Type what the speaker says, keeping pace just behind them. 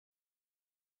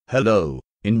Hello,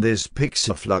 in this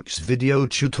PixaFlux video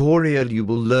tutorial you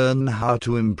will learn how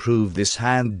to improve this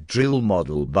hand drill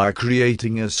model by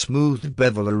creating a smooth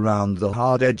bevel around the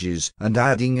hard edges and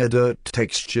adding a dirt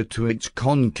texture to its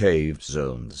concave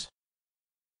zones.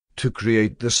 To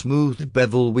create the smooth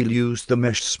bevel we'll use the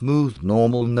Mesh Smooth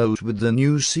Normal node with the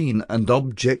new scene and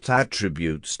object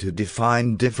attributes to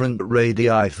define different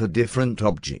radii for different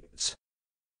objects.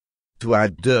 To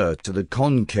add dirt to the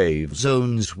concave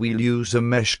zones we'll use a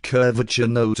Mesh Curvature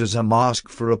node as a mask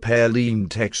for a Perlin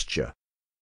texture.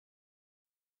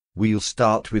 We'll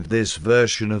start with this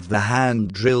version of the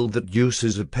hand drill that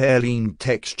uses a Perlin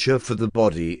texture for the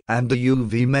body and a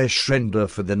UV mesh render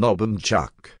for the knob and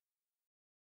chuck.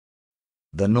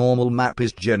 The normal map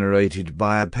is generated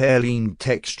by a Perlin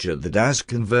texture that has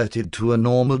converted to a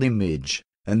normal image,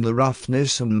 and the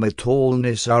roughness and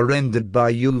metalness are rendered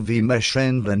by UV mesh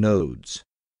render nodes.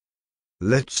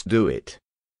 Let's do it.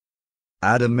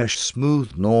 Add a Mesh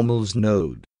Smooth Normals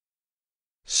node.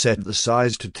 Set the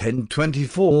size to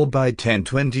 1024 by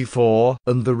 1024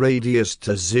 and the radius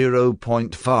to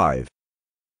 0.5.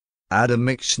 Add a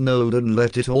mix node and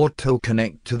let it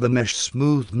auto-connect to the Mesh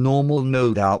Smooth Normal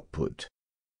node output.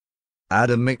 Add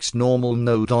a Mix Normal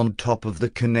node on top of the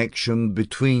connection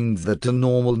between the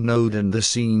Normal node and the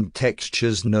Scene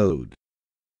Textures node.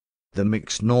 The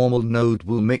Mix Normal node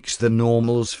will mix the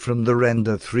normals from the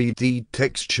Render 3D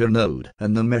Texture node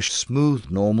and the Mesh Smooth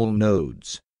Normal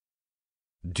nodes.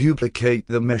 Duplicate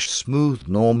the Mesh Smooth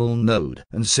Normal node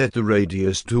and set the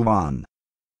radius to 1.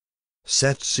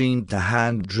 Set Scene to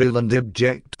Hand Drill and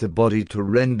Object the Body to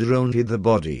render only the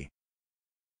body.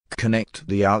 Connect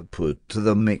the output to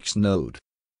the Mix node.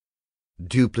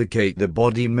 Duplicate the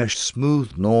Body Mesh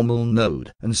Smooth Normal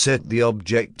node and set the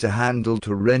Object to Handle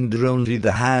to render only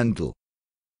the handle.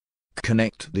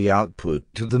 Connect the output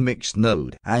to the Mix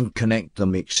node and connect the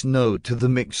Mix node to the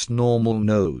Mix Normal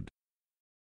node.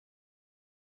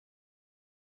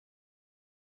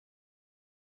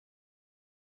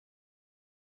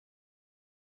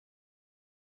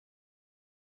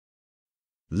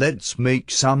 Let's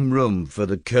make some room for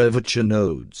the curvature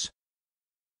nodes.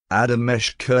 Add a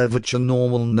Mesh Curvature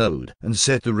Normal node and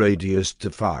set the radius to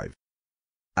 5.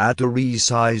 Add a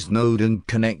Resize node and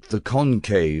connect the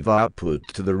concave output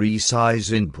to the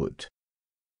Resize input.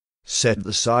 Set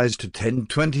the size to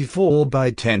 1024 by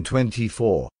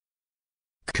 1024.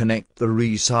 Connect the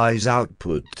Resize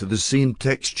output to the Scene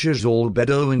Textures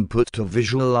Albedo input to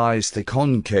visualize the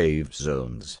concave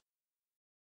zones.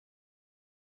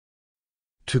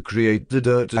 To create the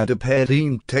dirt, add a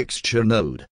Perlin texture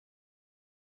node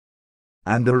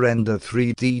and a Render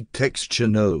 3D texture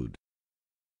node.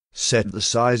 Set the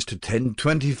size to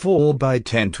 1024 by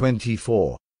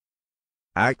 1024.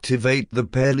 Activate the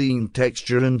Perlin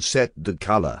texture and set the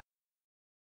color.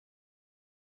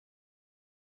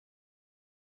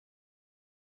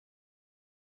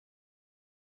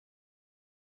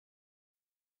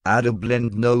 Add a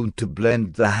blend node to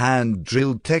blend the hand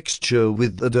drill texture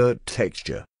with the dirt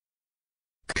texture.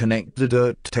 Connect the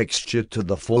dirt texture to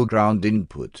the foreground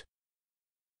input.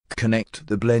 Connect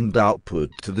the blend output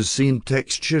to the Scene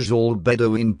Textures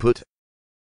Albedo input.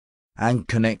 And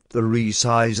connect the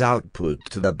Resize output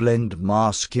to the blend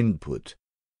mask input.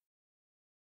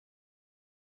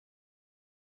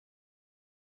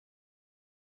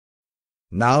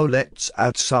 Now let's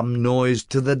add some noise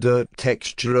to the dirt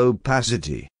texture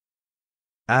opacity.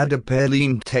 Add a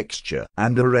Perlin texture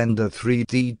and a Render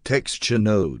 3D texture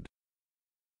node.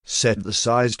 Set the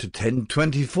size to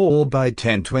 1024 by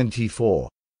 1024.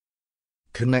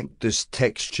 Connect this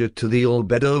texture to the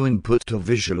Albedo input to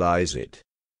visualize it.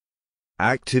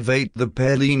 Activate the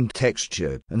Perlin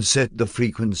texture and set the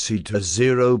frequency to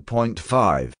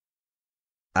 0.5.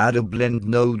 Add a blend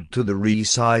node to the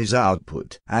Resize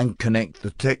output and connect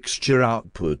the texture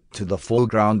output to the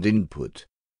foreground input.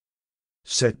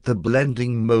 Set the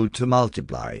blending mode to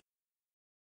multiply.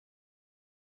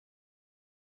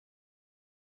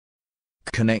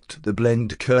 Connect the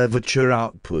blend curvature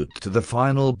output to the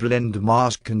final blend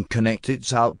mask and connect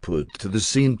its output to the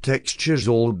Scene Textures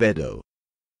Albedo.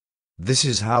 This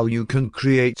is how you can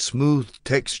create smooth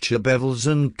texture bevels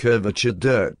and curvature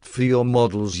dirt for your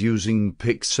models using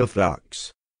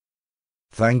PixaFlux.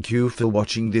 Thank you for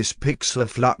watching this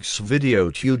PixaFlux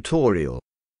video tutorial.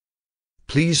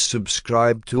 Please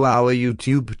subscribe to our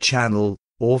YouTube channel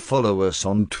or follow us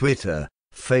on Twitter,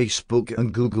 Facebook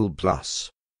and Google+.